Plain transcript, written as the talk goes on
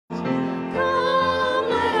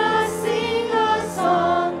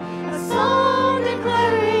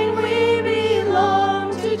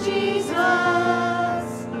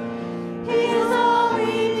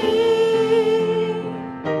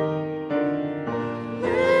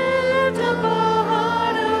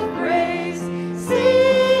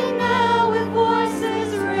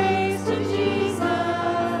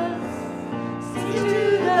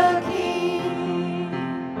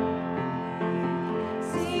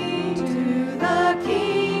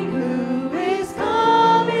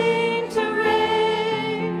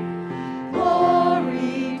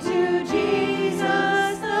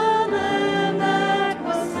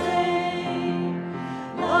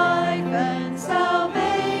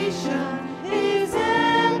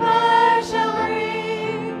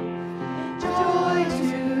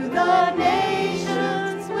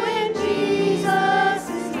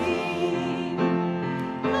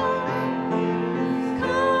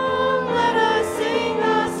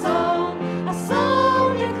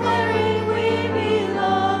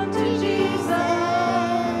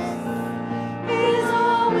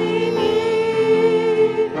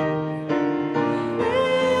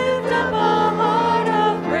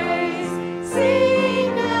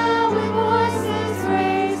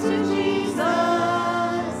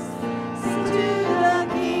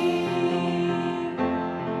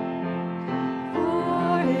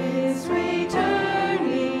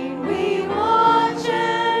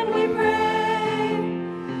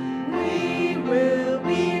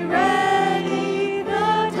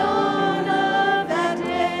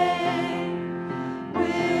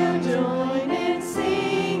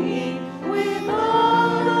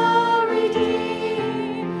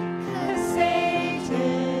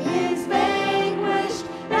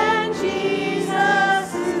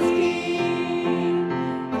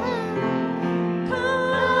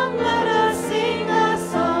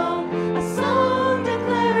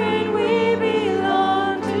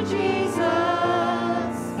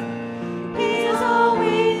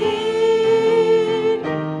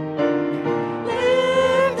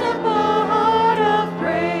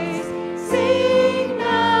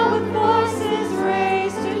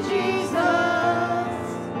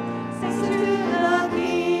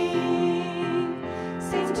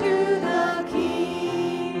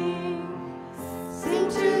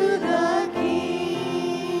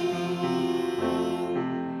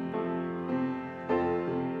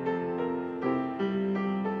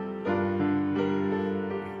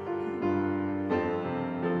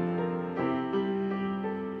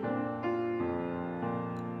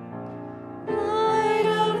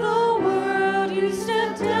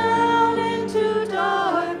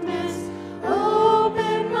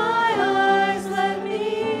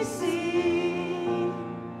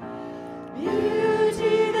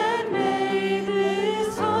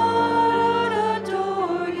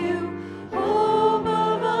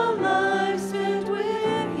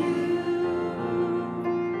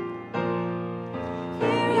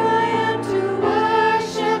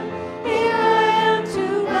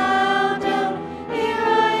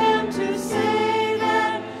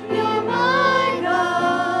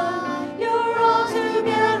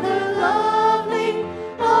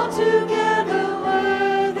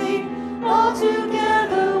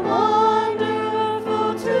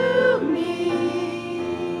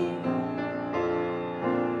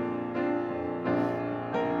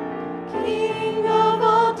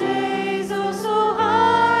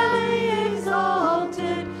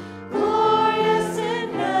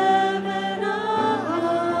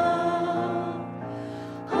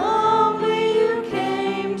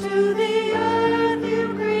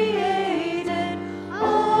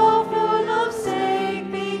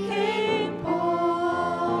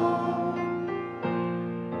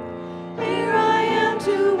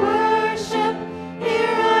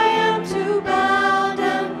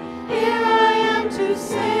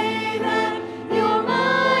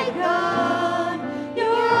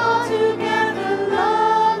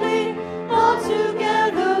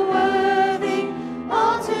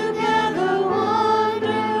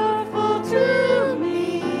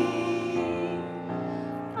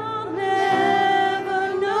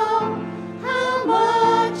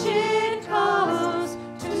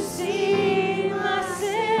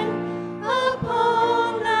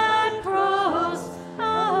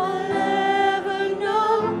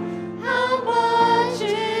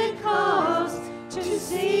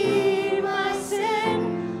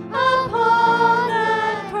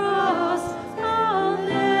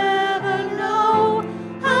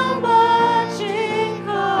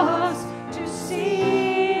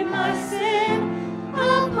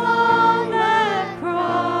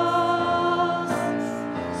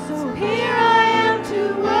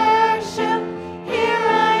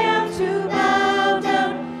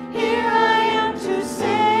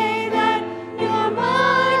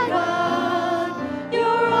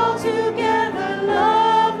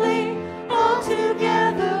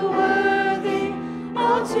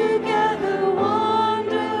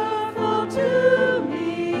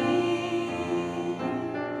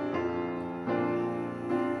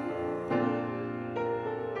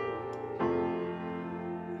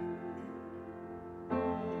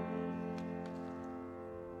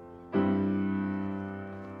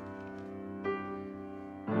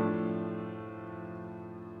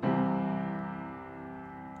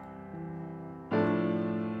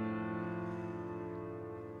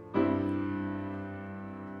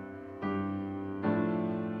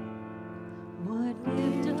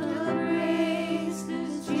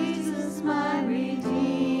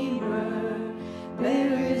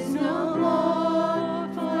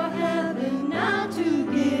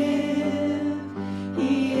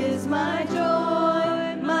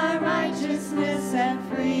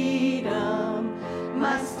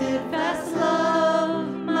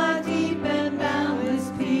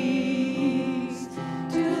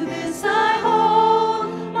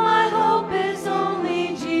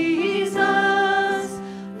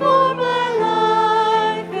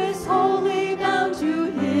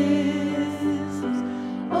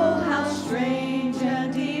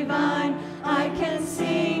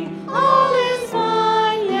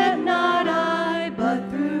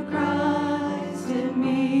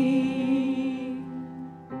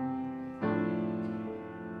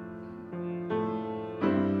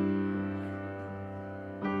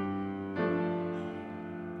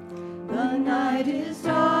night is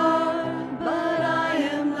dark, but I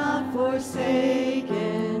am not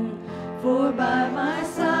forsaken, for by my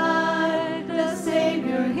side the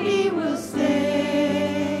Savior, he will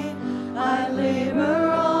stay. I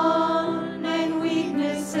labor on in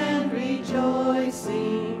weakness and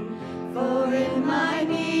rejoicing, for in my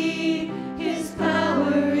need his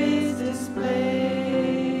power is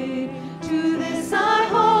displayed. To this I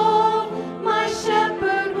hold, my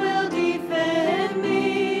shepherd will defend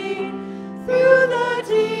me. Through the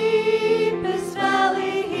deepest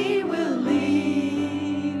valley he will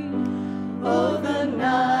lead. Oh, the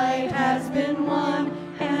night has been won,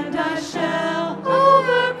 and I shall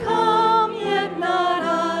overcome, yet not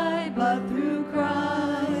I, but through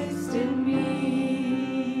Christ in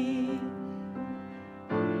me.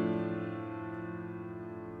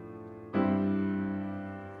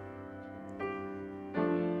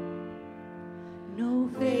 No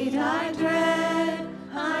fate I dread,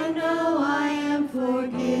 I know I am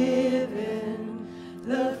forgiven.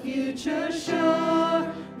 The future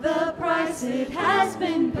sure, the price it has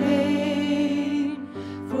been paid.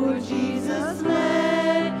 For Jesus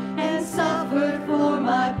bled and suffered for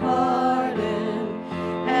my pardon,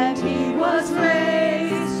 and he was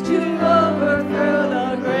raised to overthrow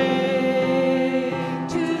the grave.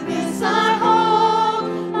 To this I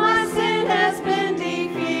hold, my sin has been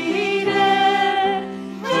defeated.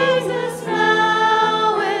 Jesus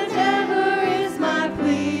now and ever is my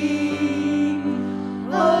plea.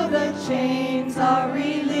 Oh, the chains are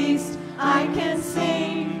released, I can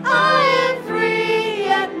sing, I am free,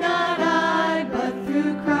 yet not I, but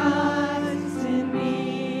through Christ in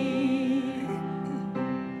me.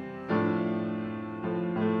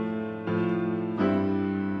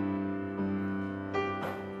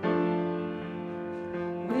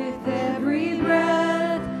 With every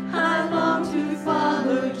breath I long to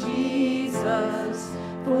follow Jesus,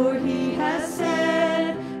 for he has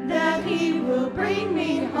said that he will bring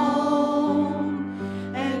me home.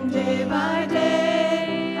 And day by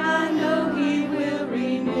day I know he will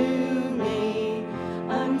renew me,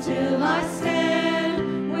 until I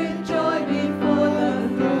stand with joy before the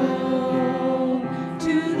throne.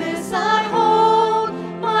 To this I hold,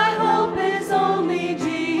 my hope is only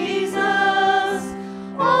Jesus.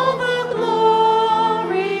 All the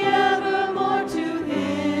glory evermore to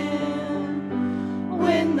him.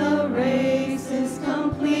 When the race is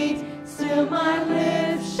complete, still my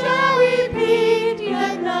lips shall repeat,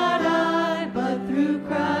 yet not I, but through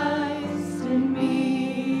Christ in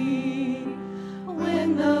me.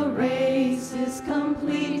 When the race is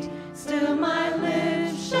complete, still my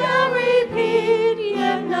lips shall repeat,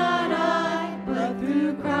 yet not I, but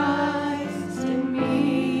through Christ in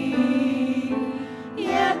me.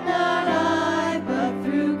 Yet not I, but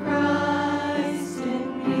through Christ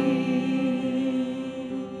in me.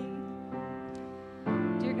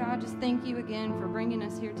 Dear God, just thank you again for bringing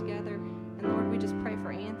us here together. And Lord, we just pray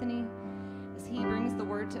for Anthony as he brings the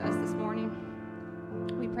word to us this morning.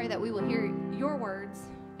 We pray that we will hear your words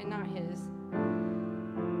and not his.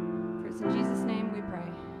 For it's in Jesus' name we pray.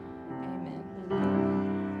 Amen.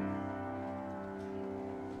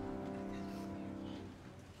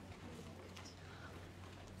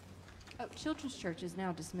 Oh, Children's Church is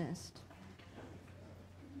now dismissed.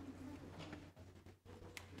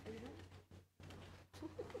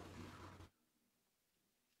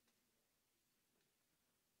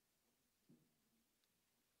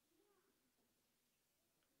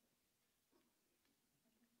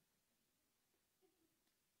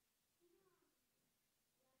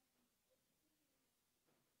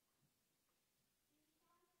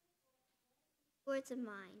 Words of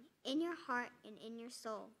mine, in your heart and in your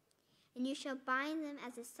soul. And you shall bind them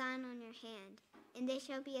as a sign on your hand, and they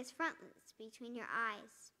shall be as frontlets between your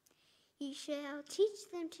eyes. You shall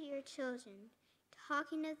teach them to your children,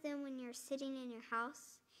 talking of them when you're sitting in your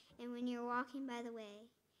house, and when you're walking by the way,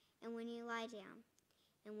 and when you lie down,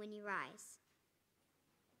 and when you rise.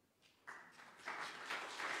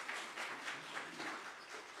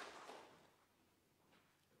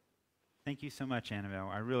 Thank you so much, Annabelle.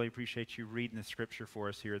 I really appreciate you reading the scripture for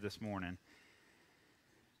us here this morning.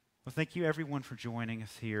 Well, thank you, everyone, for joining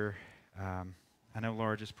us here. I know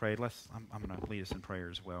Laura just prayed. I'm going to lead us in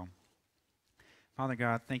prayer as well. Father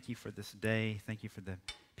God, thank you for this day. Thank you for the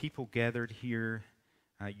people gathered here,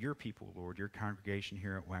 your people, Lord, your congregation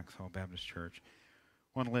here at Waxhaw Baptist Church.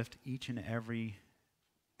 I want to lift each and every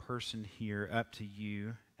person here up to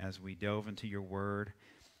you as we delve into your word.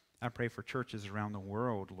 I pray for churches around the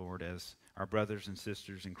world, Lord, as our brothers and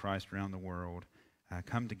sisters in Christ around the world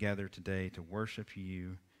come together today to worship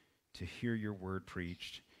you, to hear your word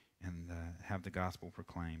preached, and have the gospel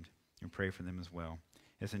proclaimed. And pray for them as well.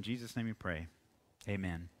 It's in Jesus' name we pray.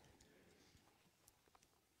 Amen.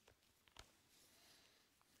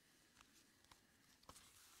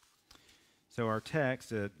 So our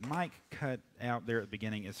text, Mike cut out there at the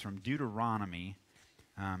beginning, is from Deuteronomy,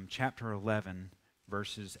 chapter 11,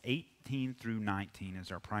 verses 18 through 19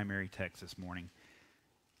 is our primary text this morning.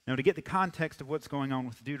 Now, to get the context of what's going on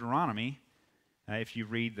with Deuteronomy, if you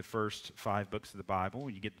read the first 5 books of the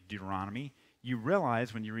Bible, you get to Deuteronomy, you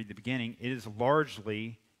realize when you read the beginning, it is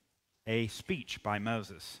largely a speech by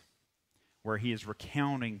Moses, where he is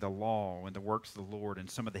recounting the law and the works of the Lord and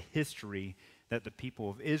some of the history that the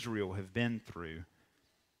people of Israel have been through.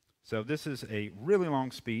 So this is a really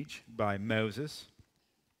long speech by Moses,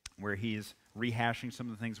 where he is rehashing some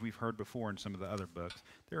of the things we've heard before in some of the other books.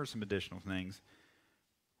 There are some additional things.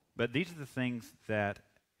 But these are the things that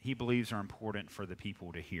he believes are important for the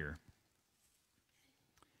people to hear.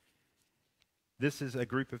 This is a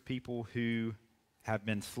group of people who have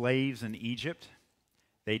been slaves in Egypt.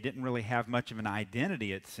 They didn't really have much of an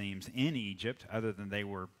identity, it seems, in Egypt, other than they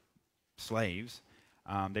were slaves.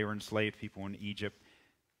 They were enslaved people in Egypt.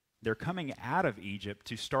 They're coming out of Egypt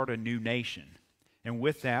to start a new nation. And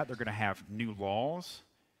with that, they're going to have new laws,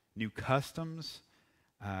 new customs,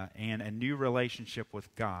 and a new relationship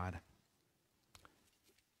with God.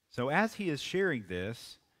 So as he is sharing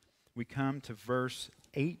this, we come to verse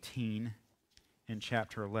 18 in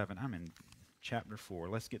chapter 11. I'm in chapter 4.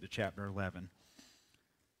 Let's get to chapter 11.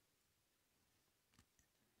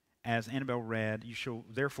 As Annabelle read, you shall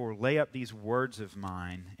therefore lay up these words of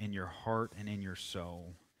mine in your heart and in your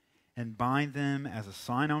soul, and bind them as a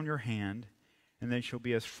sign on your hand, and they shall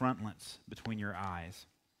be as frontlets between your eyes.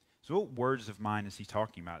 So what words of mine is he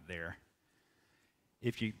talking about there?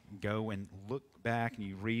 If you go and look back and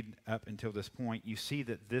you read up until this point, you see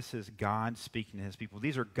that this is God speaking to his people.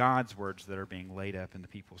 These are God's words that are being laid up in the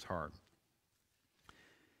people's heart.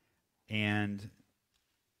 And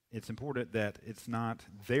it's important that it's not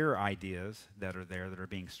their ideas that are there that are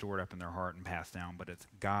being stored up in their heart and passed down, but it's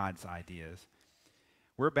God's ideas.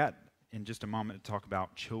 We're about, in just a moment, to talk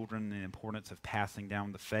about children and the importance of passing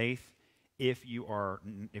down the faith. If you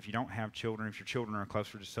don't have children, if your children are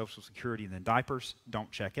closer to Social Security than diapers, don't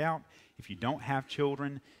check out. If you don't have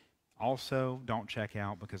children, also don't check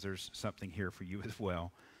out, because there's something here for you as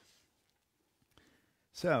well.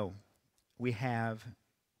 So, we have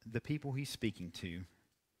the people he's speaking to.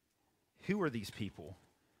 Who are these people?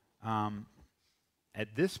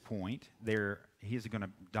 At this point, he's going to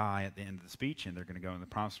die at the end of the speech, and they're going to go in the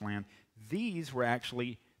Promised Land. These were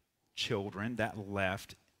actually children that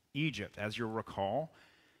left Egypt. As you'll recall,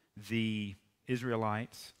 the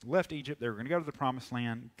Israelites left Egypt. They were going to go to the Promised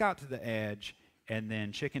Land, got to the edge, and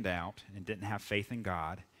then chickened out and didn't have faith in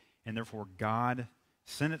God. And therefore, God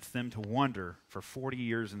sentenced them to wander for 40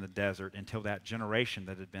 years in the desert until that generation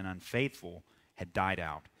that had been unfaithful had died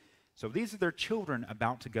out. So these are their children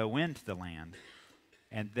about to go into the land,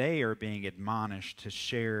 and they are being admonished to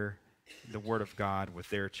share the Word of God with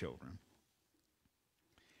their children.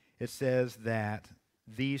 It says that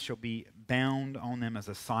these shall be bound on them as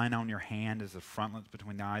a sign on your hand, as a frontlets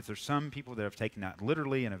between the eyes. There's some people that have taken that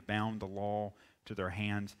literally and have bound the law to their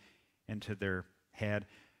hands and to their head.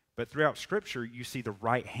 But throughout Scripture, you see the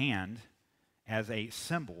right hand as a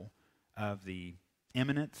symbol of the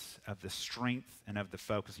eminence, of the strength, and of the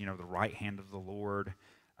focus. You know, the right hand of the Lord.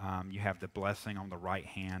 You have the blessing on the right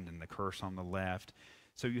hand and the curse on the left.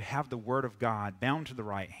 So you have the Word of God bound to the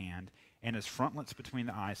right hand and as frontlets between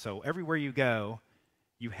the eyes. So everywhere you go,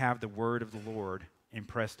 you have the Word of the Lord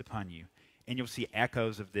impressed upon you. And you'll see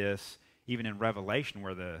echoes of this even in Revelation,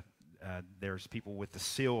 where there's people with the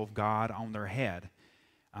seal of God on their head.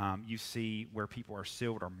 You see where people are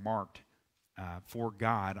sealed or marked for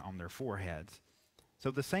God on their foreheads.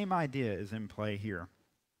 So the same idea is in play here.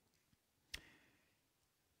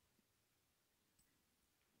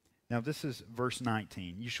 Now this is verse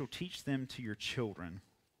 19. You shall teach them to your children,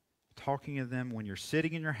 talking of them when you're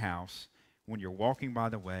sitting in your house, when you're walking by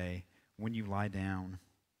the way, when you lie down,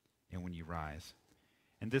 and when you rise.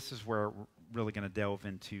 And this is where we're really going to delve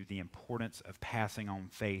into the importance of passing on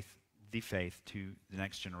the faith to the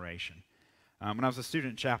next generation. When I was a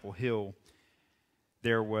student at Chapel Hill,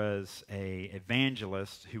 there was an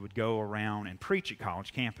evangelist who would go around and preach at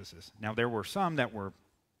college campuses. Now, there were some that were,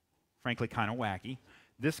 frankly, kind of wacky.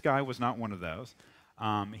 This guy was not one of those.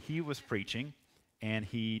 He was preaching, and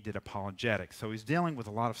he did apologetics. So he's dealing with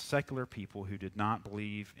a lot of secular people who did not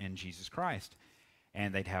believe in Jesus Christ.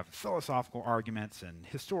 And they'd have philosophical arguments and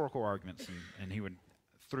historical arguments, and he would,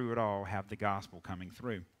 through it all, have the gospel coming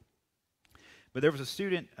through. But there was a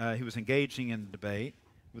student who was engaging in the debate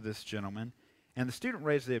with this gentleman, And the student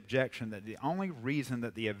raised the objection that the only reason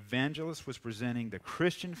that the evangelist was presenting the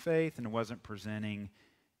Christian faith and wasn't presenting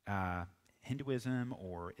Hinduism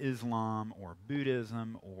or Islam or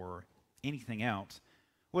Buddhism or anything else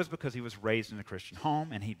was because he was raised in a Christian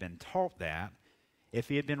home and he'd been taught that. If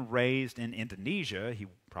he had been raised in Indonesia, he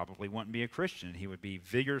probably wouldn't be a Christian. He would be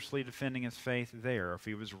vigorously defending his faith there. If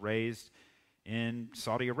he was raised in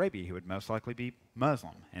Saudi Arabia, he would most likely be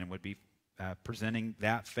Muslim and would be presenting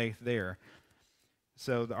that faith there.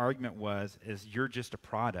 So the argument is you're just a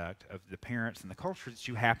product of the parents and the culture that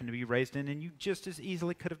you happen to be raised in, and you just as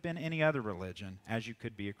easily could have been any other religion as you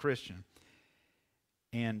could be a Christian.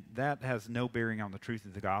 And that has no bearing on the truth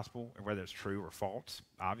of the gospel, or whether it's true or false,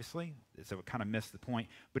 obviously. So it kind of missed the point.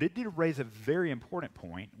 But it did raise a very important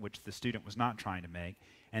point, which the student was not trying to make,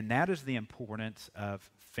 and that is the importance of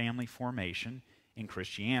family formation in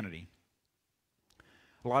Christianity.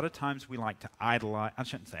 A lot of times we like to idolize, I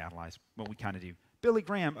shouldn't say idolize, but we kind of do. Billy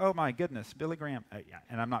Graham, oh my goodness, Billy Graham.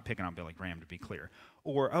 And I'm not picking on Billy Graham, to be clear.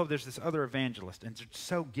 Or, oh, there's this other evangelist, and they're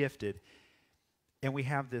so gifted. And we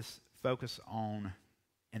have this focus on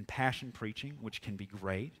impassioned preaching, which can be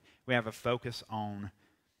great. We have a focus on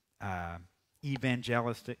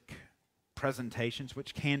evangelistic presentations,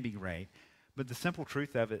 which can be great. But the simple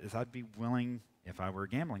truth of it is I'd be willing, if I were a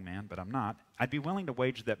gambling man, but I'm not, I'd be willing to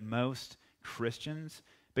wager that most Christians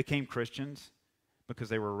became Christians because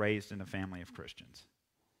they were raised in a family of Christians.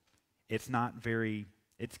 It's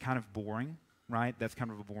kind of boring, right? That's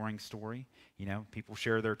kind of a boring story. You know, people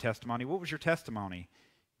share their testimony. What was your testimony?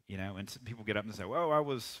 You know, and people get up and say, well, I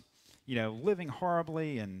was, living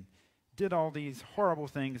horribly and did all these horrible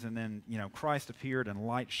things, and then, Christ appeared and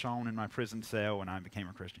light shone in my prison cell and I became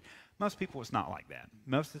a Christian. Most people, it's not like that.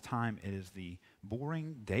 Most of the time, it is the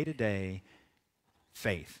boring, day-to-day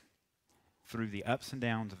faith through the ups and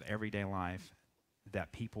downs of everyday life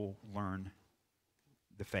that people learn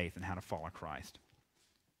the faith and how to follow Christ.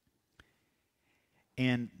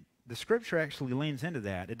 And the scripture actually leans into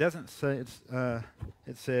that. It doesn't say,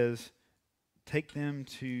 it says, take them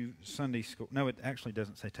to Sunday school. No, it actually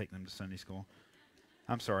doesn't say take them to Sunday school.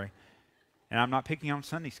 I'm sorry. And I'm not picking on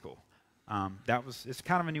Sunday school. It's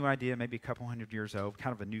kind of a new idea, maybe a couple hundred years old,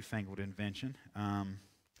 kind of a newfangled invention.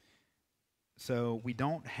 So we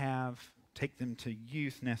don't have take them to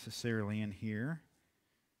youth necessarily in here.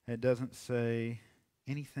 It doesn't say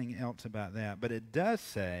anything else about that. But it does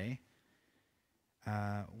say,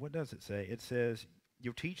 what does it say? It says,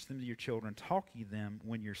 you'll teach them to your children, talking to them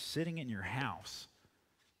when you're sitting in your house.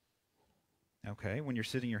 Okay, when you're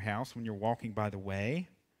sitting in your house, when you're walking by the way,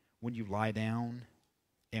 when you lie down,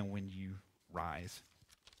 and when you rise.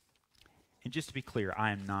 And just to be clear,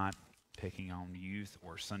 I am not picking on youth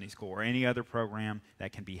or Sunday school or any other program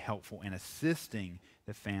that can be helpful in assisting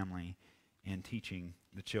the family in teaching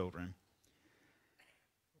the children.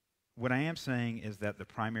 What I am saying is that the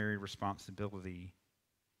primary responsibility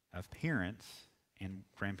of parents and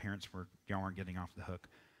grandparents, where y'all aren't getting off the hook,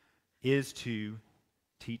 is to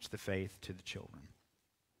teach the faith to the children.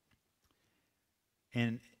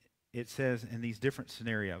 And it says in these different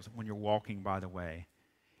scenarios, when you're walking by the way,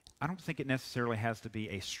 I don't think it necessarily has to be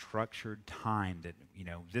a structured time that,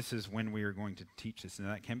 this is when we are going to teach this, and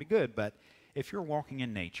that can be good. But if you're walking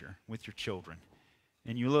in nature with your children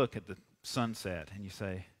and you look at the sunset and you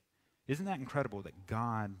say, isn't that incredible that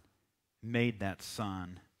God made that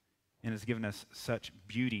sun and has given us such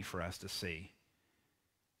beauty for us to see?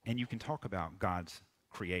 And you can talk about God's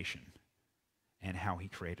creation and how he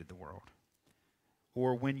created the world.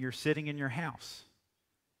 Or when you're sitting in your house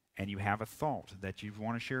and you have a thought that you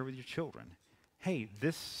want to share with your children. Hey,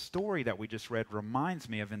 this story that we just read reminds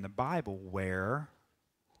me of in the Bible where,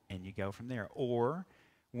 and you go from there. Or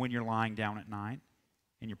when you're lying down at night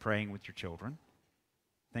and you're praying with your children.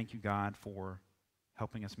 Thank you, God, for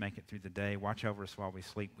helping us make it through the day. Watch over us while we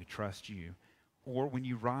sleep. We trust you. Or when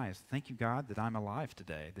you rise, thank you, God, that I'm alive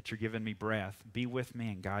today, that you're giving me breath. Be with me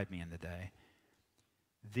and guide me in the day.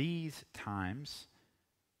 These times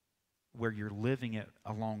where you're living it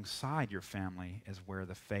alongside your family is where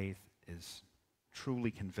the faith is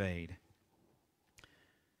truly conveyed.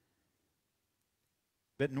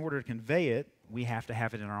 But in order to convey it, we have to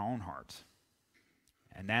have it in our own hearts.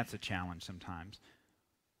 And that's a challenge sometimes.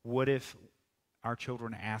 What if our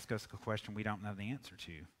children ask us a question we don't know the answer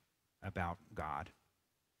to about God?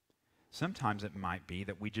 Sometimes it might be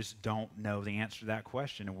that we just don't know the answer to that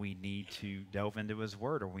question and we need to delve into his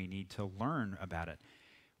word, or we need to learn about it.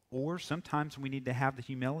 Or sometimes we need to have the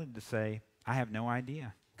humility to say, I have no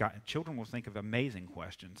idea. Children will think of amazing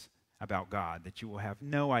questions about God that you will have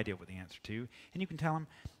no idea what the answer to. And you can tell them,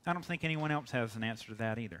 I don't think anyone else has an answer to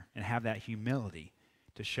that either. And have that humility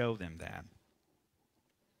to show them that.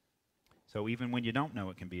 So even when you don't know,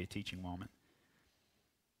 it can be a teaching moment.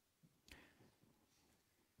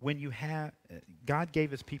 God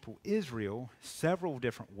gave his people Israel several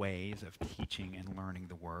different ways of teaching and learning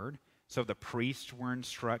the word. So the priests were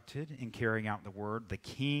instructed in carrying out the word. The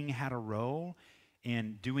king had a role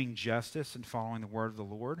in doing justice and following the word of the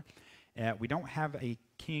Lord. We don't have a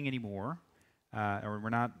king anymore, or we're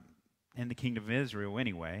not in the kingdom of Israel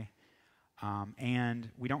anyway, and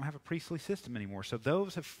we don't have a priestly system anymore. So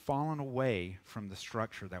those have fallen away from the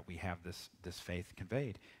structure that we have this faith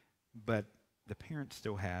conveyed. But the parents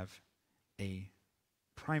still have a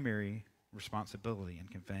primary responsibility in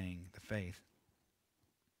conveying the faith.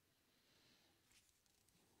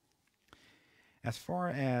 As far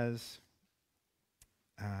as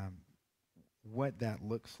what that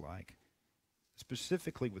looks like,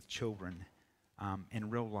 specifically with children in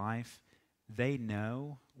real life, they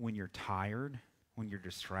know when you're tired, when you're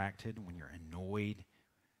distracted, when you're annoyed.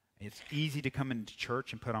 It's easy to come into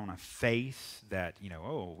church and put on a face that,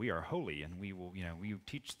 oh, we are holy and we will, we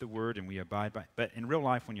teach the word and we abide by. But in real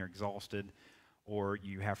life, when you're exhausted or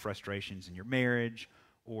you have frustrations in your marriage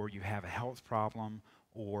or you have a health problem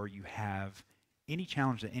or you have any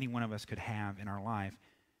challenge that any one of us could have in our life,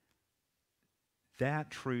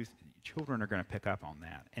 that truth, children are going to pick up on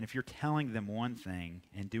that. And if you're telling them one thing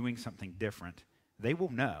and doing something different, they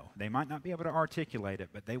will know. They might not be able to articulate it,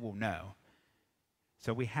 but they will know.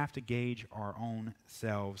 So we have to gauge our own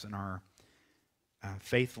selves and our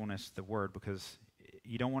faithfulness to the word, because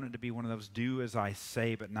you don't want it to be one of those do as I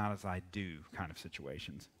say but not as I do kind of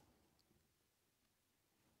situations.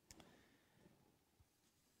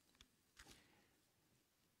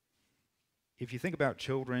 If you think about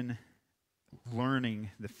children learning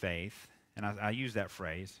the faith, and I use that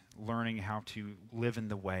phrase, learning how to live in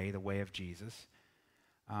the way of Jesus,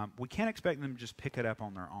 we can't expect them to just pick it up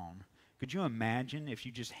on their own. Could you imagine if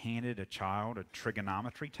you just handed a child a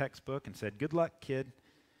trigonometry textbook and said, good luck, kid,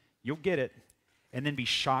 you'll get it, and then be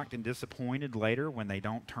shocked and disappointed later when they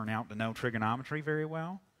don't turn out to know trigonometry very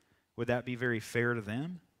well? Would that be very fair to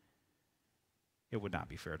them? It would not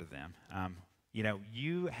be fair to them.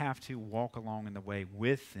 You have to walk along in the way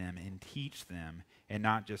with them and teach them, and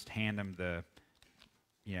not just hand them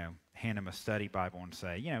a study Bible and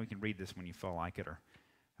say, you can read this when you feel like it, or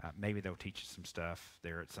maybe they'll teach you some stuff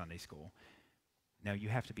there at Sunday school. No, you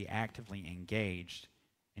have to be actively engaged,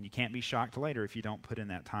 and you can't be shocked later if you don't put in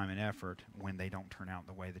that time and effort when they don't turn out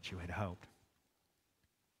the way that you had hoped.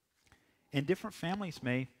 And different families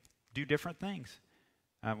may do different things.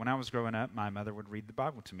 When I was growing up, my mother would read the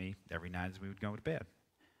Bible to me every night as we would go to bed.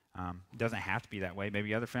 It doesn't have to be that way.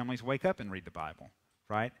 Maybe other families wake up and read the Bible,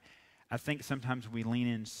 right? I think sometimes we lean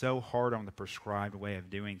in so hard on the prescribed way of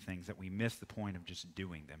doing things that we miss the point of just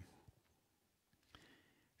doing them.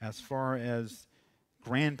 As far as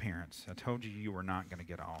grandparents, I told you were not going to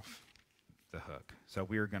get off the hook. So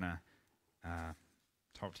we're going to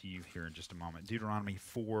talk to you here in just a moment. Deuteronomy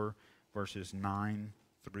 4, verses 9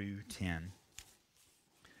 through 10.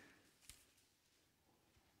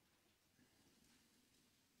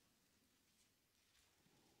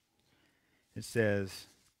 It says,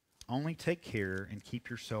 only take care and keep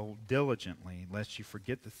your soul diligently, lest you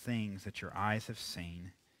forget the things that your eyes have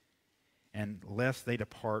seen, and lest they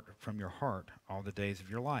depart from your heart all the days of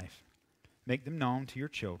your life. Make them known to your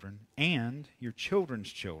children and your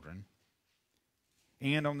children's children,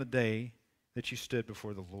 and on the day that you stood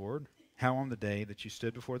before the Lord, how on the day that you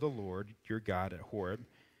stood before the Lord your God at Horeb,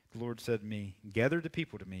 the Lord said to me, gather the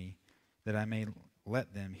people to me, that I may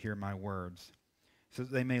let them hear my words, so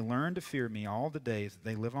that they may learn to fear me all the days that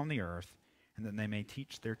they live on the earth, and that they may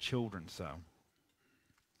teach their children so.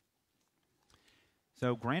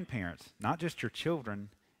 So grandparents, not just your children,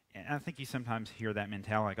 and I think you sometimes hear that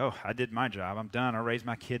mentality, like, oh, I did my job, I'm done, I raised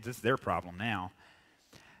my kids, it's their problem now.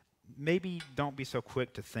 Maybe don't be so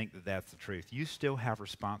quick to think that that's the truth. You still have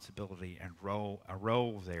responsibility and a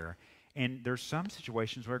role there. And there's some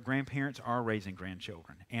situations where grandparents are raising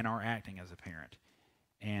grandchildren and are acting as a parent.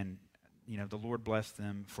 And the Lord bless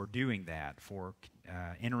them for doing that, for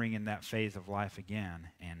entering in that phase of life again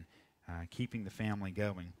and keeping the family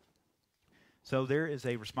going. So there is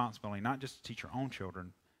a responsibility not just to teach your own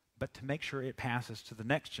children, but to make sure it passes to the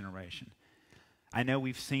next generation. I know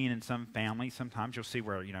we've seen in some families, sometimes you'll see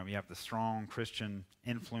where, you have the strong Christian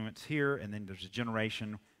influence here, and then there's a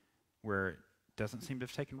generation where it doesn't seem to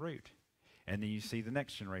have taken root. And then you see the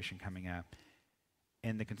next generation coming up.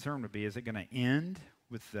 And the concern would be, is it going to end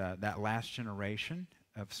with that last generation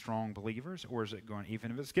of strong believers, or is it going,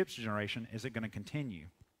 even if it skips a generation, is it going to continue?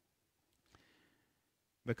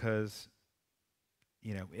 Because,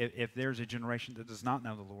 if there's a generation that does not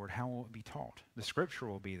know the Lord, how will it be taught? The Scripture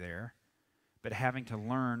will be there, but having to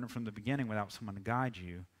learn from the beginning without someone to guide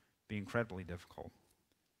you be incredibly difficult.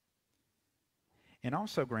 And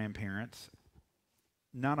also, grandparents,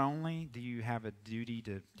 not only do you have a duty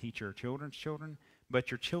to teach your children's children,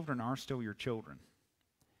 but your children are still your children.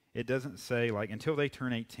 It doesn't say, like, until they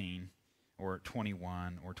turn 18 or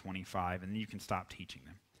 21 or 25, and then you can stop teaching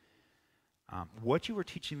them. What you are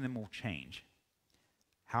teaching them will change.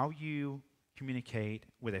 How you communicate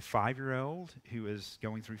with a 5-year-old who is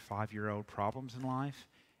going through 5-year-old problems in life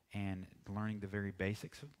and learning the very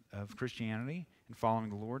basics of Christianity and following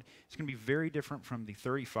the Lord, it's going to be very different from the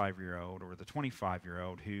 35-year-old or the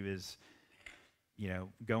 25-year-old who is,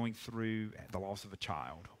 going through the loss of a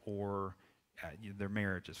child or their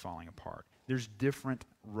marriage is falling apart. There's different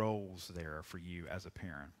roles there for you as a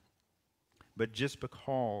parent. But just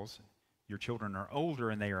because your children are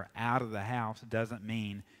older and they are out of the house doesn't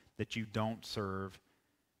mean that you don't serve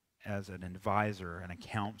as an advisor and a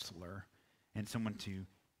counselor and someone to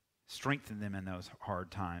strengthen them in those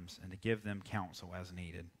hard times and to give them counsel as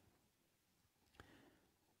needed.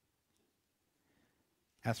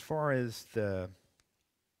 As far as the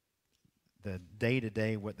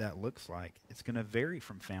day-to-day, what that looks like, it's going to vary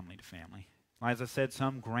from family to family. As I said,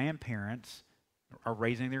 some grandparents are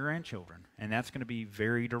raising their grandchildren, and that's going to be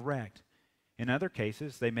very direct. In other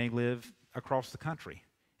cases, they may live across the country,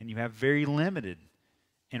 and you have very limited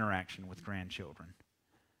interaction with grandchildren.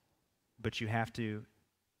 But you have to,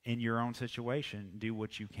 in your own situation, do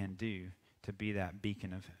what you can do to be that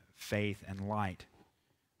beacon of faith and light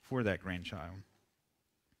for that grandchild.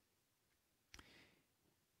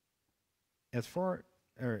 As far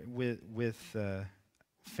with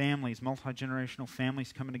families, multi-generational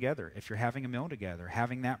families coming together, if you're having a meal together,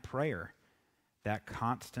 having that prayer, that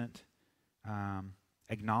constant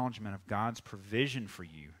acknowledgement of God's provision for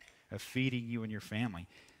you, of feeding you and your family.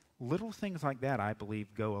 Little things like that, I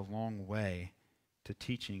believe, go a long way to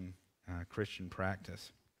teaching Christian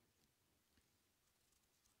practice.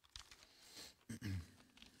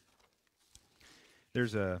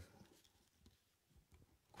 There's a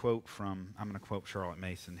quote from, I'm going to quote Charlotte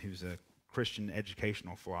Mason, who's a Christian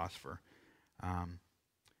educational philosopher. I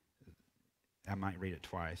might read it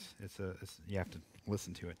twice. You have to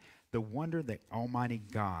listen to it. The wonder that Almighty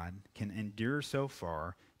God can endure so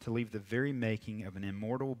far to leave the very making of an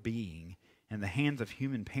immortal being in the hands of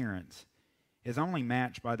human parents is only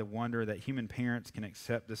matched by the wonder that human parents can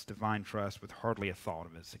accept this divine trust with hardly a thought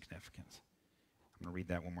of its significance. I'm going to read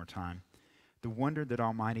that one more time. The wonder that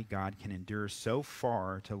Almighty God can endure so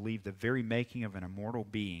far to leave the very making of an immortal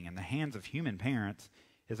being in the hands of human parents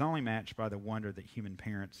is only matched by the wonder that human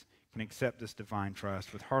parents can accept this divine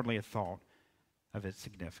trust with hardly a thought of its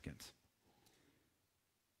significance.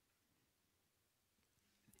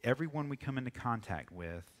 Everyone we come into contact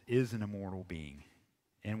with is an immortal being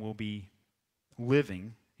and will be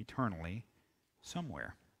living eternally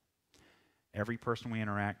somewhere. Every person we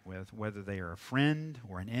interact with, whether they are a friend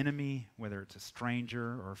or an enemy, whether it's a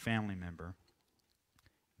stranger or a family member,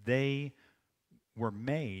 they were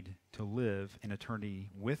made to live in eternity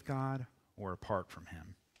with God or apart from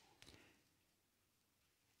Him.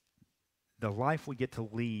 The life we get to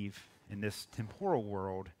leave in this temporal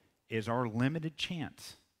world is our limited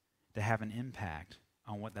chance to have an impact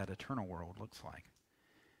on what that eternal world looks like.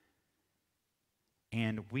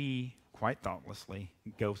 And we, quite thoughtlessly,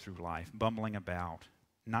 go through life, bumbling about,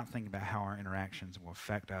 not thinking about how our interactions will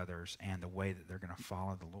affect others and the way that they're going to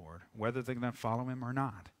follow the Lord, whether they're going to follow Him or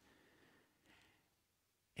not.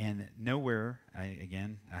 And nowhere, I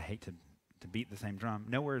hate to beat the same drum,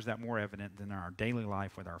 nowhere is that more evident than in our daily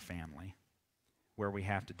life with our family, where we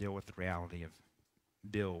have to deal with the reality of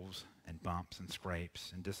bills and bumps and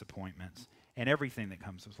scrapes and disappointments and everything that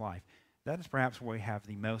comes with life. That is perhaps where we have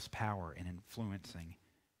the most power in influencing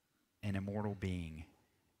an immortal being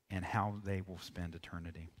and how they will spend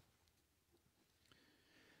eternity.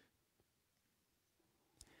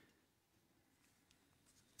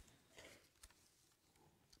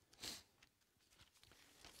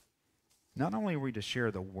 Not only are we to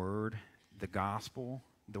share the word, the gospel,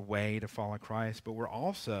 the way to follow Christ, but we're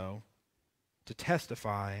also to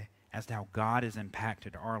testify as to how God has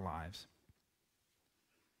impacted our lives.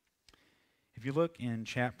 If you look in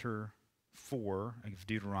chapter 4 of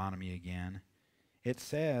Deuteronomy again, it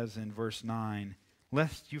says in verse 9,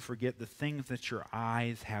 "Lest you forget the things that your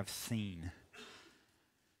eyes have seen."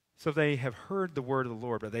 So they have heard the word of the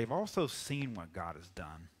Lord, but they've also seen what God has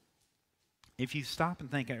done. If you stop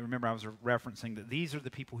and think, I remember I was referencing that these are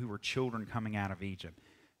the people who were children coming out of Egypt.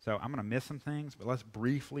 So I'm going to miss some things, but let's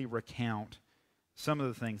briefly recount some of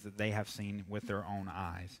the things that they have seen with their own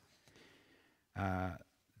eyes.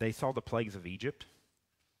 They saw the plagues of Egypt.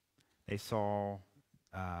 They saw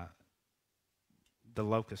the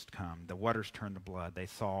locust come. The waters turned to blood. They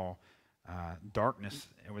saw darkness.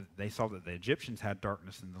 They saw that the Egyptians had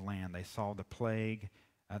darkness in the land. They saw the plague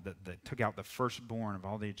that took out the firstborn of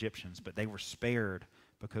all the Egyptians, but they were spared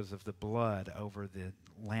because of the blood over the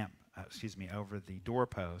over the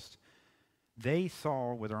doorpost. They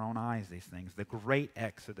saw with their own eyes these things, the great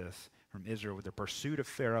exodus from Israel, with the pursuit of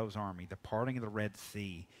Pharaoh's army, the parting of the Red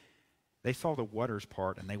Sea. They saw the waters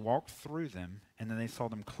part, and they walked through them, and then they saw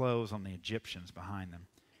them close on the Egyptians behind them.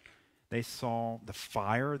 They saw the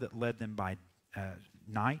fire that led them by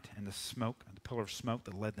night, and the smoke, the pillar of smoke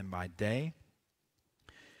that led them by day.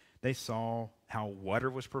 They saw how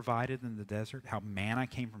water was provided in the desert, how manna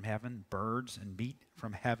came from heaven, birds and meat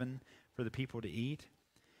from heaven for the people to eat.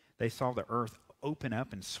 They saw the earth open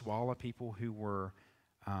up and swallow people who were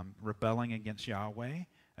rebelling against Yahweh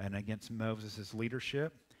and against Moses'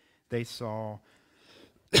 leadership. They saw,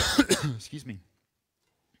 excuse me,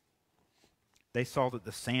 they saw that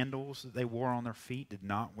the sandals that they wore on their feet did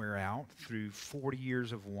not wear out through 40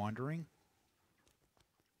 years of wandering.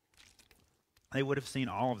 They would have seen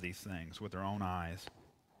all of these things with their own eyes,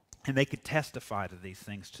 and they could testify to these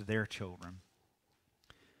things to their children.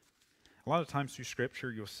 A lot of times through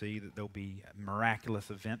Scripture, you'll see that there'll be miraculous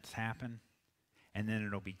events happen, and then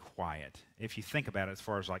it'll be quiet. If you think about it as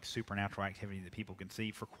far as like supernatural activity that people can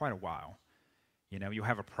see for quite a while, you know, you'll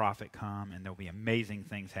have a prophet come, and there'll be amazing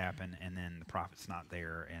things happen, and then the prophet's not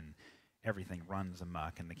there, and everything runs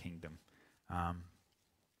amok in the kingdom.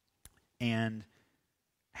 And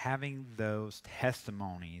having those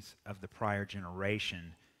testimonies of the prior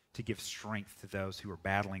generation to give strength to those who are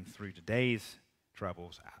battling through today's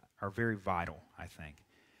troubles are very vital, I think.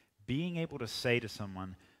 Being able to say to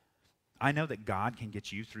someone, I know that God can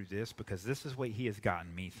get you through this because this is what he has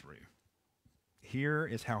gotten me through. Here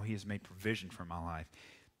is how he has made provision for my life.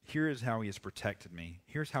 Here is how he has protected me.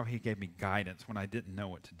 Here's how he gave me guidance when I didn't know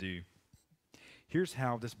what to do. Here's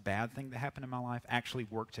how this bad thing that happened in my life actually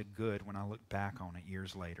worked to good when I look back on it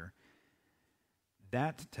years later.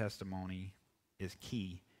 That testimony is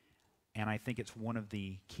key, and I think it's one of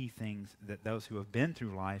the key things that those who have been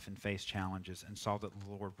through life and faced challenges and saw that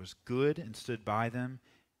the Lord was good and stood by them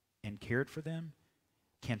and cared for them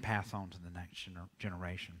can pass on to the next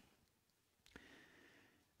generation.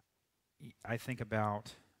 I think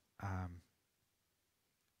about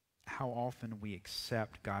how often we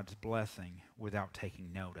accept God's blessing without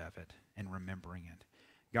taking note of it and remembering it.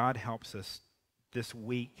 God helps us this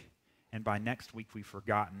week, and by next week we've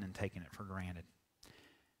forgotten and taken it for granted.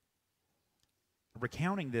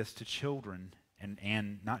 Recounting this to children,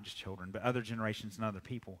 and not just children, but other generations and other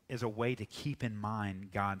people, is a way to keep in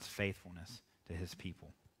mind God's faithfulness to his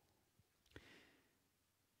people.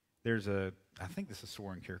 I think this is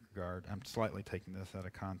Soren Kierkegaard. I'm slightly taking this out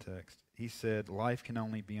of context. He said, life can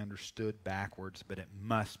only be understood backwards, but it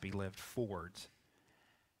must be lived forwards.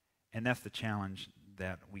 And that's the challenge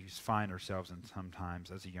that we find ourselves in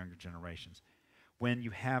sometimes as the younger generations. When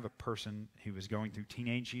you have a person who is going through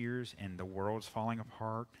teenage years and the world's falling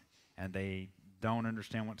apart and they don't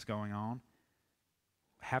understand what's going on,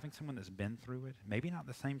 having someone that's been through it, maybe not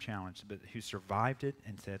the same challenge, but who survived it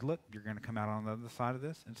and said, look, you're going to come out on the other side of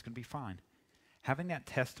this and it's going to be fine. Having that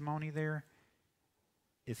testimony there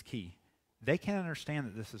is key. They can understand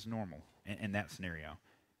that this is normal in that scenario.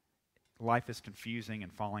 Life is confusing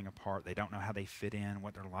and falling apart. They don't know how they fit in,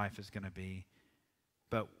 what their life is going to be.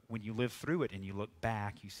 But when you live through it and you look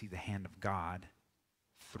back, you see the hand of God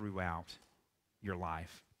throughout your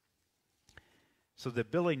life. So the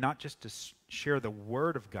ability not just to share the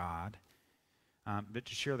Word of God, but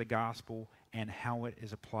to share the gospel and how it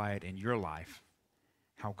is applied in your life,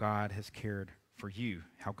 how God has cared for you,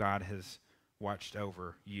 how God has watched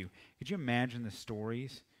over you. Could you imagine the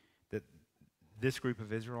stories that this group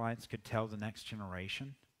of Israelites could tell the next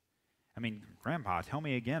generation? I mean, Grandpa, tell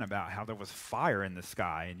me again about how there was fire in the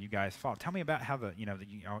sky and you guys fought. Tell me about how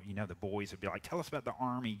the boys would be like, tell us about the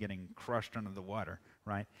army getting crushed under the water,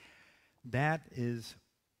 right? That is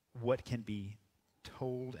what can be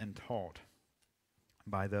told and taught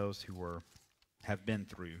by those who have been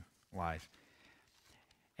through life.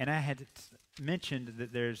 And I had mentioned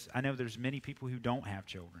that I know there's many people who don't have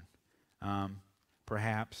children.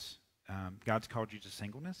 Perhaps God's called you to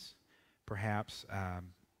singleness. Perhaps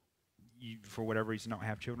you, for whatever reason, don't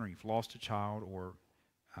have children, or you've lost a child, or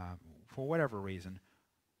for whatever reason.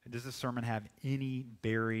 Does this sermon have any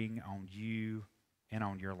bearing on you and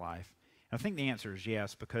on your life? And I think the answer is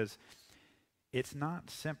yes, because it's not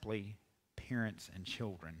simply parents and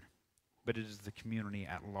children, but it is the community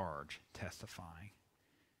at large testifying.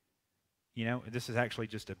 You know, this is actually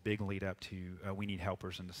just a big lead up to we need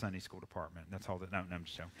helpers in the Sunday school department. That's all that, no, I'm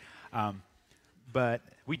just joking. But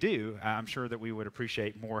we do. I'm sure that we would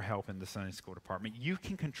appreciate more help in the Sunday school department. You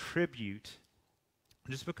can contribute,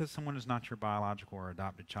 just because someone is not your biological or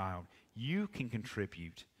adopted child, you can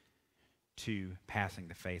contribute to passing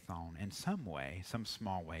the faith on in some way, some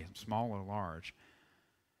small way, small or large.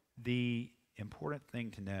 The important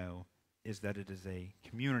thing to know is that it is a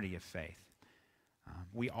community of faith.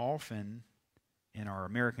 We often, in our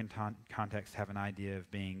American context, have an idea of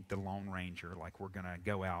being the Lone Ranger, like we're going to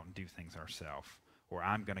go out and do things ourselves, or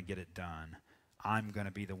I'm going to get it done. I'm going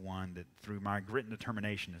to be the one that, through my grit and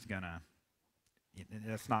determination, is going to...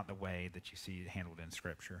 That's not the way that you see it handled in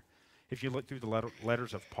Scripture. If you look through the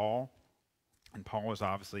letters of Paul, and Paul is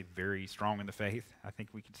obviously very strong in the faith, I think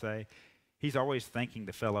we could say, he's always thanking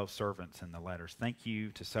the fellow servants in the letters. Thank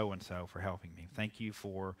you to so-and-so for helping me. Thank you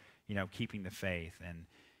for, keeping the faith. And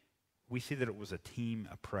we see that it was a team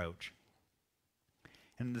approach.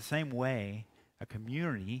 And in the same way, a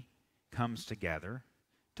community comes together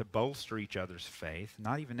to bolster each other's faith,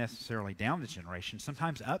 not even necessarily down the generations,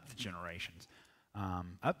 sometimes up the generations,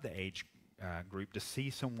 up the age group, to see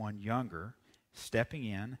someone younger stepping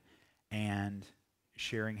in and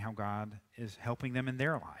sharing how God is helping them in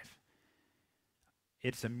their life.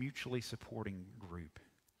 It's a mutually supporting group.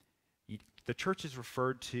 The church is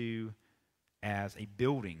referred to as a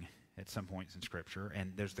building at some points in Scripture,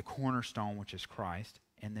 and there's the cornerstone, which is Christ,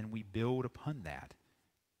 and then we build upon that.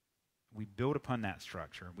 We build upon that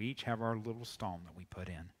structure. We each have our little stone that we put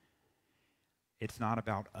in. It's not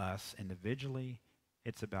about us individually.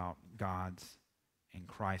 It's about God's and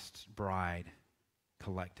Christ's bride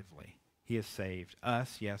collectively. He has saved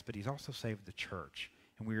us, yes, but he's also saved the church.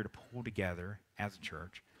 And we are to pull together as a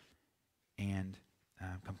church and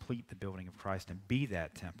complete the building of Christ and be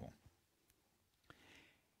that temple.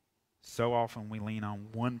 So often we lean on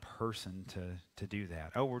one person to do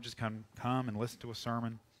that. Oh, we're just come and listen to a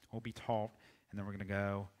sermon. We'll be taught, and then we're going to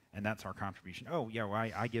go, and that's our contribution. Oh, yeah, well,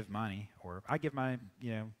 I give money, or I give my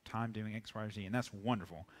time doing X, Y, or Z, and that's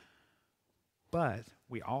wonderful. But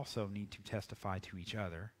we also need to testify to each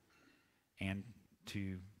other and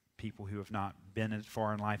to people who have not been as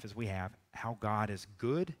far in life as we have, how God is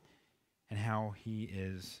good and how he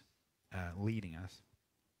is leading us.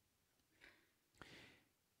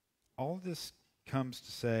 All of this comes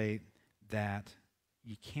to say that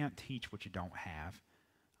you can't teach what you don't have.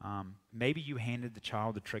 Maybe you handed the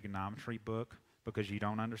child the trigonometry book because you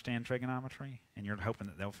don't understand trigonometry, and you're hoping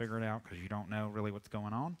that they'll figure it out because you don't know really what's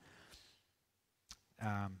going on.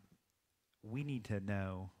 We need to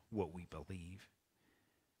know what we believe.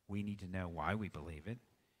 We need to know why we believe it.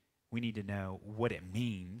 We need to know what it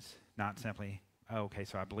means, not simply, oh, okay,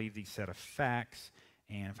 so I believe these set of facts,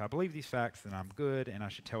 and if I believe these facts, then I'm good, and I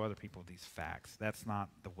should tell other people these facts. That's not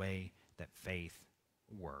the way that faith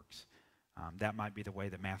works. That might be the way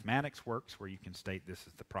that mathematics works, where you can state this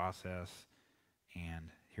is the process, and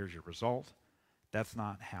here's your result. That's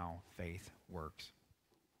not how faith works.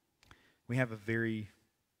 We have a very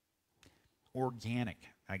organic,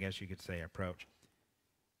 I guess you could say, approach.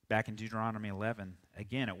 Back in Deuteronomy 11,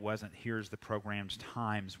 again, it wasn't here's the program's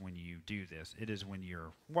times when you do this. It is when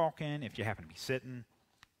you're walking, if you happen to be sitting,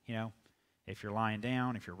 if you're lying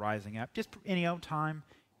down, if you're rising up, just any old time,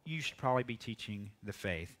 you should probably be teaching the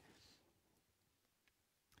faith.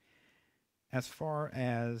 As far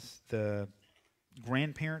as the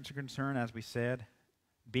grandparents are concerned, as we said,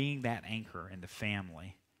 being that anchor in the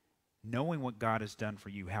family, knowing what God has done for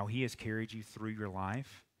you, how he has carried you through your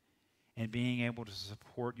life, and being able to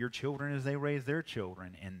support your children as they raise their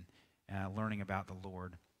children and learning about the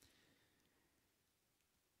Lord.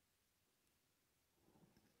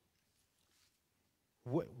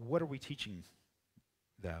 What are we teaching,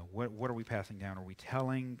 though? What are we passing down? Are we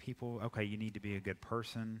telling people, okay, you need to be a good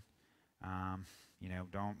person,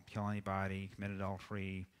 don't kill anybody, commit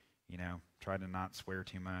adultery, try to not swear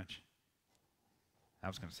too much? I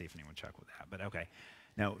was going to see if anyone chuckled with that, but okay.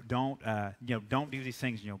 No, don't do these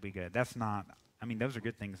things and you'll be good. That's not, those are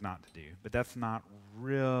good things not to do, but that's not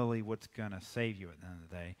really what's going to save you at the end of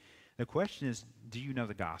the day. The question is, do you know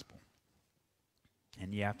the gospel?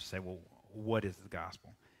 And you have to say, well, what is the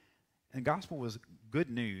gospel? And the gospel is good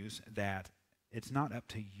news that it's not up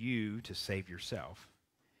to you to save yourself.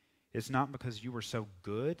 It's not because you were so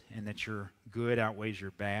good and that your good outweighs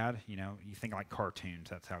your bad. You think like cartoons.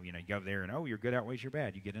 That's how, you go there and, oh, your good outweighs your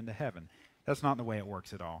bad. You get into heaven. That's not the way it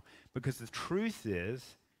works at all. Because the truth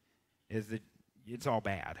is that it's all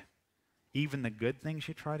bad. Even the good things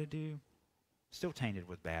you try to do, still tainted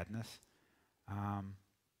with badness.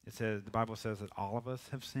 the Bible says that all of us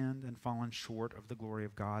have sinned and fallen short of the glory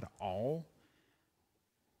of God. All.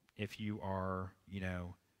 If you are, it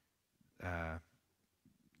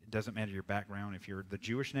doesn't matter your background. If you're the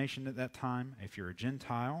Jewish nation at that time, if you're a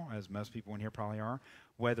Gentile, as most people in here probably are,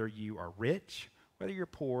 whether you are rich, whether you're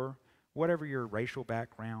poor, whatever your racial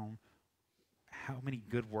background, how many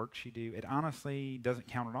good works you do, it honestly doesn't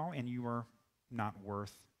count at all, and you are not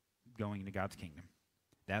worth going into God's kingdom.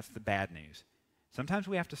 That's the bad news. Sometimes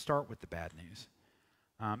we have to start with the bad news.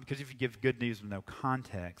 Because if you give good news with no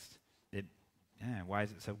context, why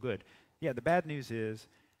is it so good? Yeah, the bad news is,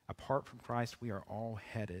 apart from Christ, we are all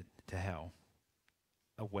headed to hell,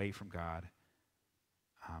 away from God,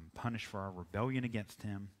 punished for our rebellion against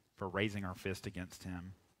him, for raising our fist against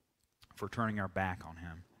him, for turning our back on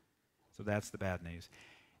him. So that's the bad news.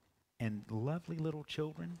 And lovely little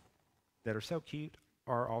children that are so cute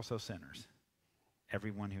are also sinners.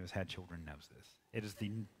 Everyone who has had children knows this. It is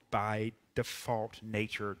by default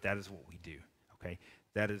nature, that is what we do, okay?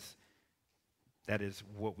 That is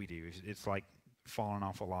what we do. It's like falling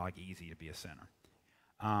off a log easy to be a sinner.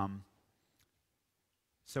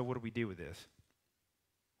 So what do we do with this?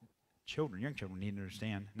 Young children need to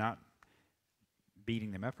understand, not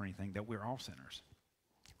beating them up or anything, that we're all sinners.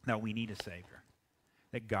 That we need a Savior.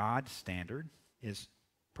 That God's standard is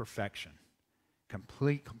perfection,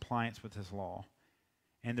 complete compliance with his law.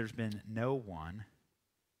 And there's been no one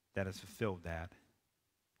that has fulfilled that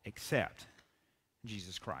except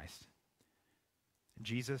Jesus Christ.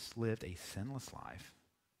 Jesus lived a sinless life.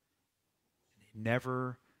 He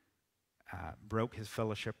never broke his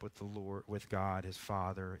fellowship with the Lord, with God, his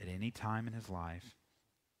Father, at any time in his life.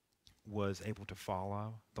 Was able to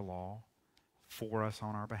follow the law for us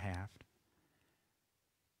on our behalf.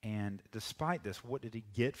 And despite this, what did he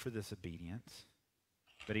get for this obedience?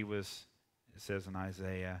 But he was, it says in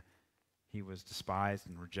Isaiah, he was despised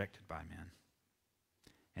and rejected by men.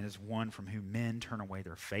 And as one from whom men turn away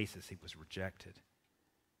their faces, he was rejected.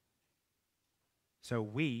 So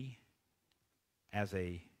we, as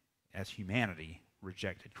humanity,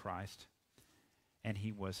 rejected Christ. And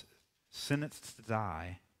he was sentenced to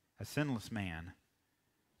die, a sinless man,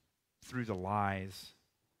 through the lies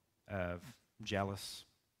of jealous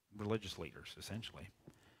religious leaders, essentially.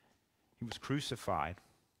 He was crucified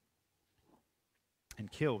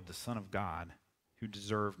and killed, the Son of God, who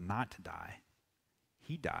deserved not to die.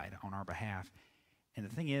 He died on our behalf. And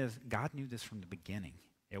the thing is, God knew this from the beginning.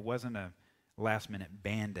 It wasn't a last-minute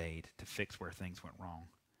Band-Aid to fix where things went wrong.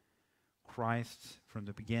 Christ, from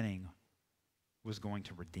the beginning, was going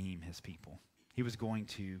to redeem his people. He was going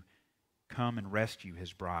to come and rescue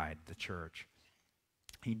his bride, the church.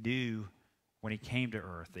 He knew when he came to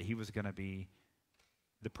earth that he was going to be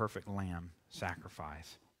the perfect lamb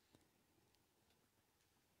sacrifice.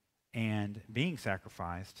 And being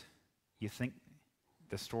sacrificed, you think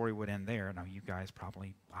the story would end there. Now, you guys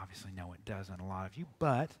probably obviously know it doesn't, a lot of you.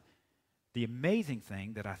 But the amazing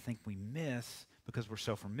thing that I think we miss, because we're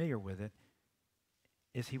so familiar with it,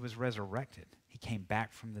 is he was resurrected. He came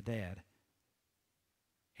back from the dead.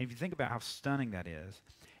 And if you think about how stunning that is,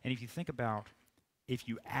 and if you think about if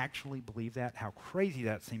you actually believe that, how crazy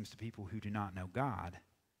that seems to people who do not know God,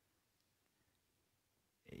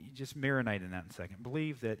 you just marinate in that in a second.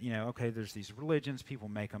 Believe that, okay, there's these religions, people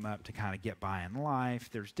make them up to kind of get by in life.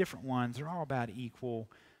 There's different ones. They're all about equal.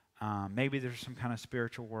 Maybe there's some kind of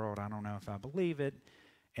spiritual world. I don't know if I believe it.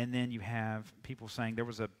 And then you have people saying there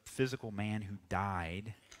was a physical man who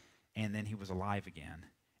died, and then he was alive again.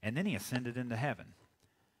 And then he ascended into heaven.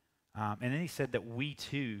 And then he said that we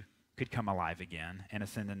too could come alive again and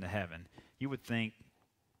ascend into heaven. You would think,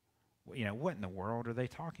 what in the world are they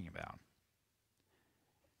talking about?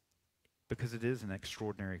 Because it is an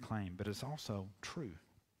extraordinary claim, but it's also true.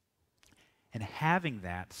 And having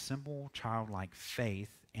that simple, childlike faith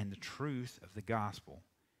in the truth of the gospel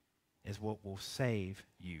is what will save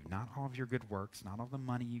you. Not all of your good works, not all the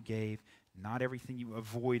money you gave, not everything you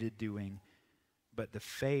avoided doing, but the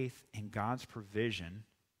faith in God's provision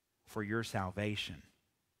for your salvation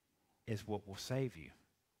is what will save you.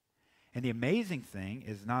 And the amazing thing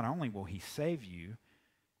is not only will he save you,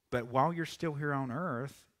 but while you're still here on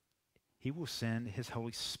earth, he will send his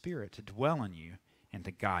Holy Spirit to dwell in you and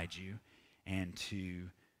to guide you and to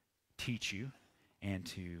teach you and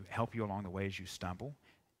to help you along the way as you stumble,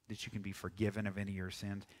 that you can be forgiven of any of your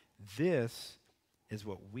sins. This is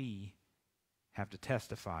what we have to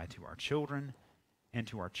testify to our children and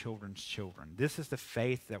to our children's children. This is the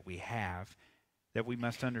faith that we have that we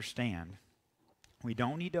must understand. We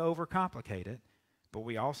don't need to overcomplicate it, but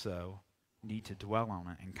we also need to dwell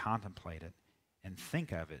on it and contemplate it and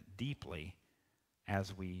think of it deeply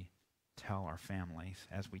as we tell our families,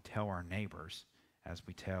 as we tell our neighbors, as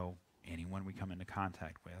we tell anyone we come into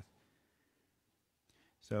contact with.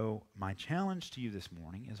 So my challenge to you this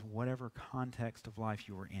morning is whatever context of life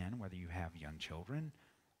you are in, whether you have young children,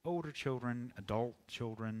 older children, adult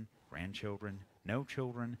children, grandchildren, no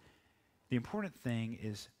children, the important thing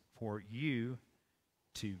is for you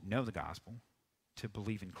to know the gospel, to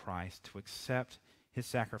believe in Christ, to accept his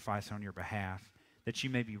sacrifice on your behalf, that you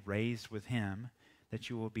may be raised with him, that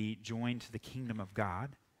you will be joined to the kingdom of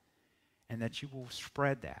God, and that you will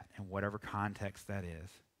spread that in whatever context that is.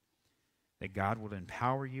 That God will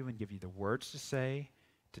empower you and give you the words to say,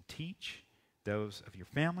 to teach those of your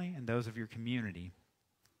family and those of your community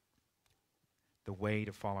the way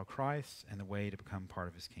to follow Christ and the way to become part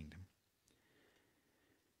of his kingdom.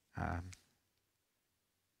 I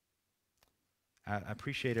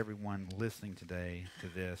appreciate everyone listening today to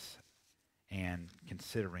this and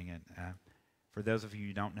considering it. For those of you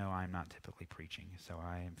who don't know, I'm not typically preaching, so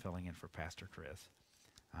I am filling in for Pastor Chris,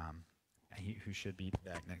 who should be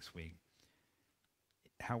back next week.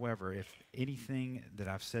 However, if anything that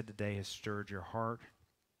I've said today has stirred your heart,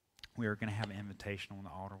 we are going to have an invitation on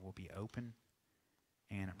the altar. Will be open,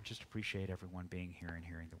 and I just appreciate everyone being here and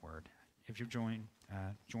hearing the word. If you join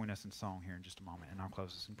us in song here in just a moment, and I'll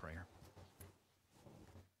close this in prayer.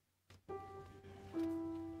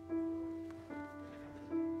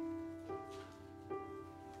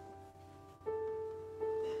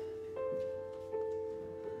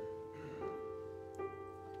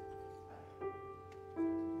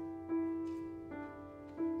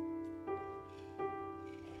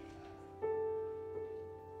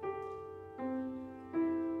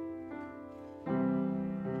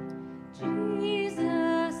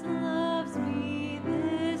 Jesus loves me,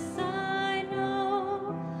 this I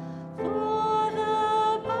know, for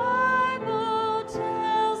the Bible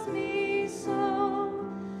tells me so.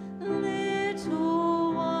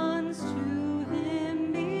 Little ones to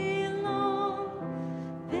him belong.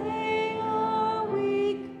 They are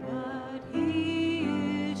weak, but he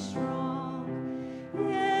is strong.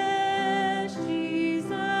 Yes,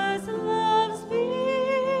 Jesus loves me.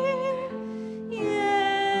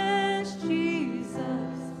 Yes,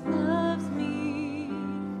 Jesus loves me.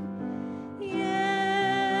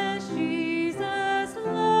 Yes, Jesus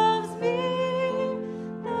loves me.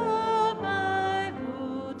 The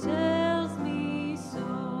Bible tells me so.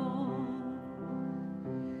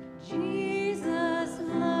 Jesus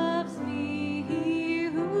loves me, he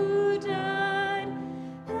who died.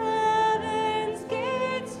 Heaven's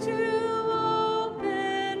gates to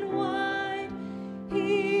open wide.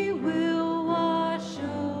 He will wash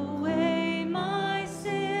away my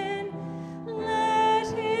sin. Let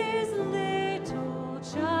his little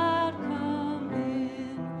child come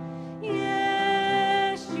in.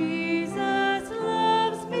 Yes, Jesus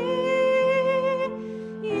loves me.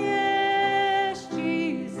 Yes,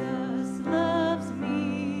 Jesus loves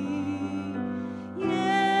me.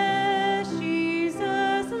 Yes,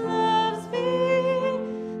 Jesus loves me.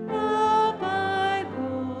 The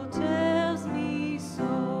Bible tells me so.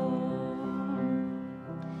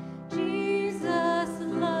 Jesus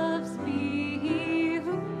loves me, he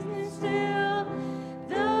who is still,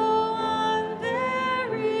 though I'm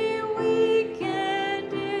very weak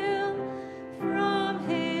and ill. From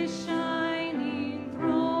his shining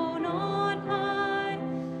throne on high,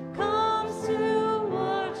 comes to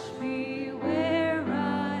watch me where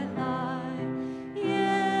I lie.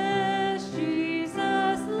 Yes,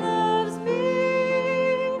 Jesus loves me.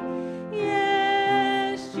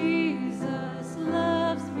 Yes, Jesus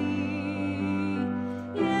loves me.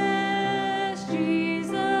 Yes,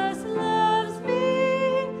 Jesus loves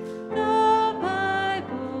me. The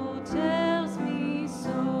Bible tells me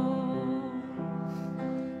so.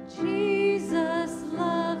 Jesus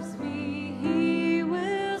loves me, he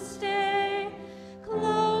will stay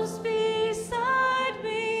close beside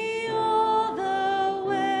me all the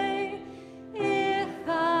way. If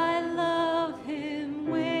I love him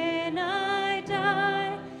when I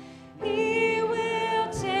die, he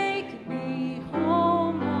will take me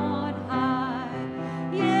home on high.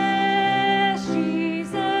 Yes,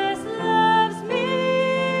 Jesus loves me.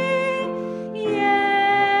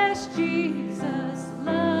 Yes, Jesus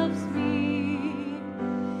loves me.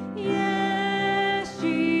 Yes,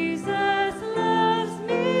 Jesus loves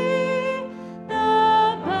me.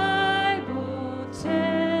 The Bible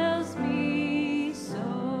tells me so.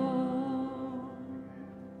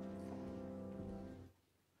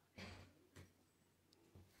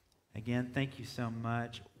 Again, thank you so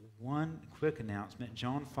much. One quick announcement.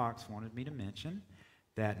 John Fox wanted me to mention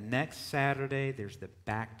that next Saturday there's the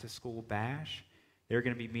Back to School Bash. They're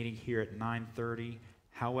going to be meeting here at 9:30.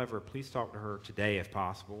 However, please talk to her today if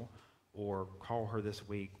possible, or call her this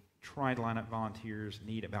week. Try to line up volunteers,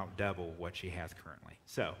 need about double what she has currently.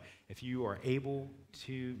 So if you are able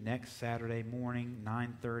to next Saturday morning,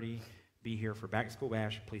 9:30, be here for Back to School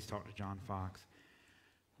Bash, please talk to John Fox.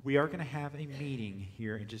 We are going to have a meeting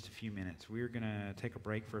here in just a few minutes. We're going to take a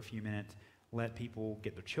break for a few minutes, let people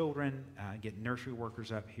get their children, get nursery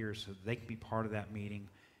workers up here so they can be part of that meeting.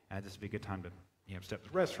 This would be a good time to step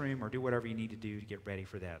to the restroom or do whatever you need to do to get ready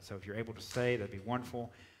for that. So if you're able to stay, that'd be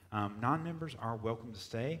wonderful. Non-members are welcome to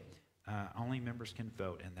stay. Only members can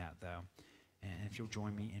vote in that, though. And if you'll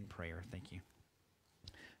join me in prayer, thank you.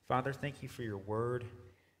 Father, thank you for your word.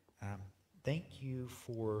 Thank you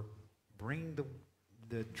for bringing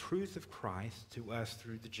the truth of Christ to us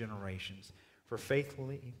through the generations, for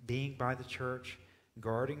faithfully being by the church,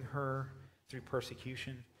 guarding her through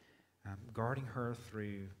persecution, guarding her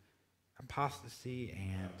through apostasy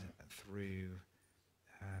and through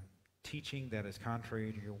teaching that is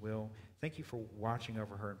contrary to your will. Thank you for watching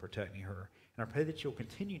over her and protecting her. And I pray that you'll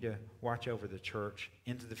continue to watch over the church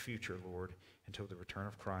into the future, Lord, until the return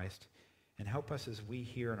of Christ. And help us as we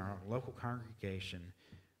here in our local congregation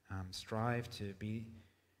strive to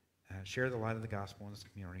share the light of the gospel in this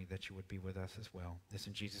community, that you would be with us as well. This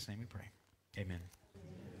in Jesus' name we pray.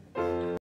 Amen.